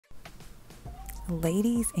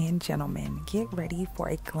Ladies and gentlemen, get ready for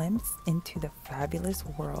a glimpse into the fabulous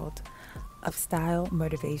world of style,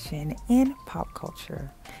 motivation, and pop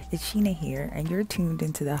culture. It's Sheena here, and you're tuned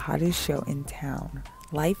into the hottest show in town,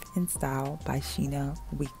 Life and Style by Sheena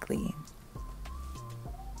Weekly.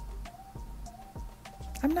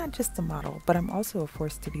 I'm not just a model, but I'm also a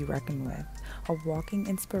force to be reckoned with, a walking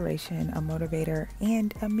inspiration, a motivator,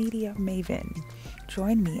 and a media maven.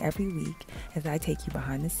 Join me every week as I take you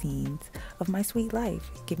behind the scenes of my sweet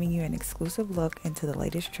life, giving you an exclusive look into the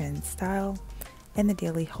latest trends, style, and the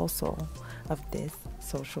daily hustle of this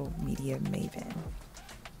social media maven.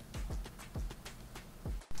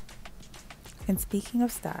 And speaking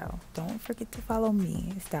of style, don't forget to follow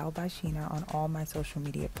me, Style by Sheena, on all my social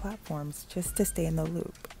media platforms just to stay in the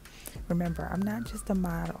loop. Remember, I'm not just a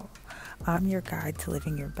model. I'm your guide to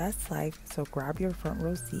living your best life, so grab your front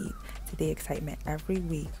row seat to the excitement every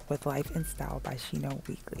week with Life and Style by Sheena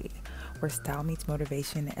Weekly, where style meets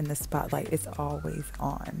motivation and the spotlight is always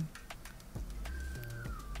on.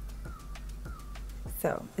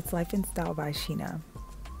 So, it's Life and Style by Sheena,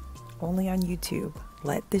 only on YouTube.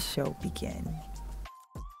 Let the show begin.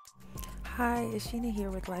 Hi, it's Sheena here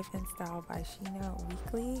with Life and Style by Sheena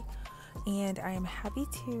Weekly, and I am happy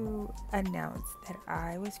to announce that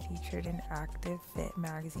I was featured in Active Fit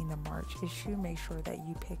magazine, the March issue. Make sure that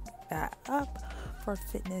you pick that up for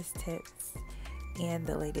fitness tips and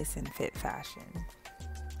the latest in fit fashion.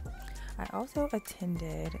 I also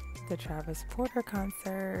attended the Travis Porter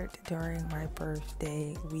concert during my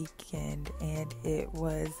birthday weekend, and it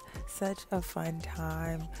was such a fun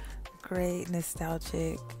time. Great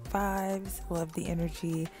nostalgic vibes, loved the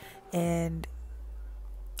energy, and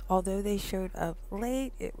although they showed up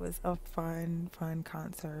late, it was a fun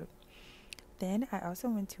concert. Then I also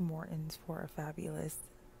went to Morton's for a fabulous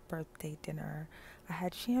birthday dinner. I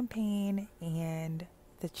had champagne and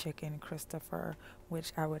the chicken Christopher,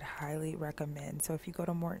 which I would highly recommend. So if you go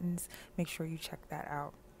to Morton's, make sure you check that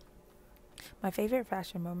out. My favorite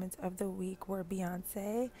fashion moments of the week were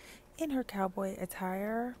Beyonce in her cowboy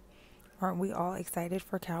attire. Aren't we all excited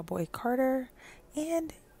for Cowboy Carter?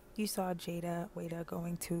 And you saw Jada Wada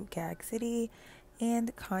going to Gag City,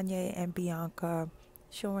 and Kanye and Bianca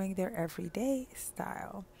showing their everyday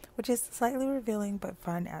style, which is slightly revealing but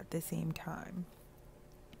fun at the same time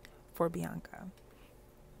for Bianca.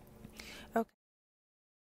 Okay.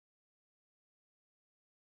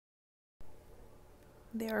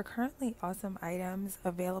 There are currently awesome items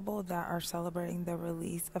available that are celebrating the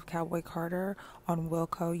release of Cowboy Carter on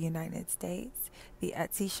Wilco, United States, the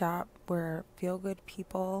Etsy shop where feel-good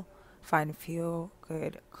people find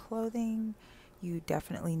feel-good clothing. You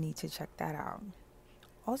definitely need to check that out.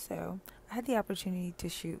 Also, I had the opportunity to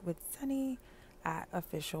shoot with Sunny at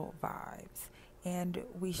Official Vibes, and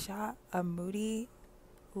we shot a moody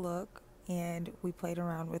look and we played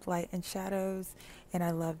around with light and shadows, and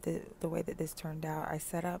I loved the way that this turned out. I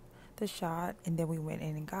set up the shot and then we went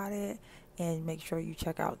in and got it, and make sure you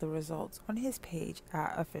check out the results on his page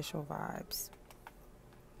at Official Vibes.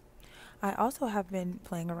 I also have been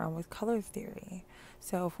playing around with color theory.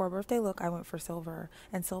 So for a birthday look, I went for silver,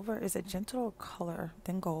 and silver is a gentler color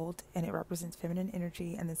than gold, and it represents feminine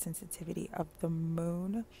energy and the sensitivity of the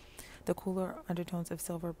moon. The cooler undertones of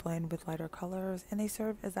silver blend with lighter colors, and they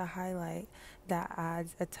serve as a highlight that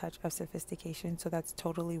adds a touch of sophistication, so that's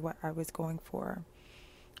totally what I was going for.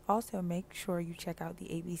 Also, make sure you check out the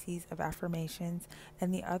ABCs of Affirmations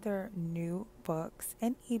and the other new books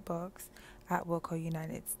and ebooks at Wilco,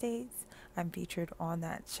 United States. I'm featured on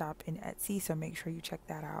that shop in Etsy, so make sure you check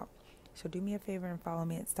that out. So do me a favor and follow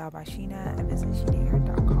me at Style by Sheena, and this is Sheena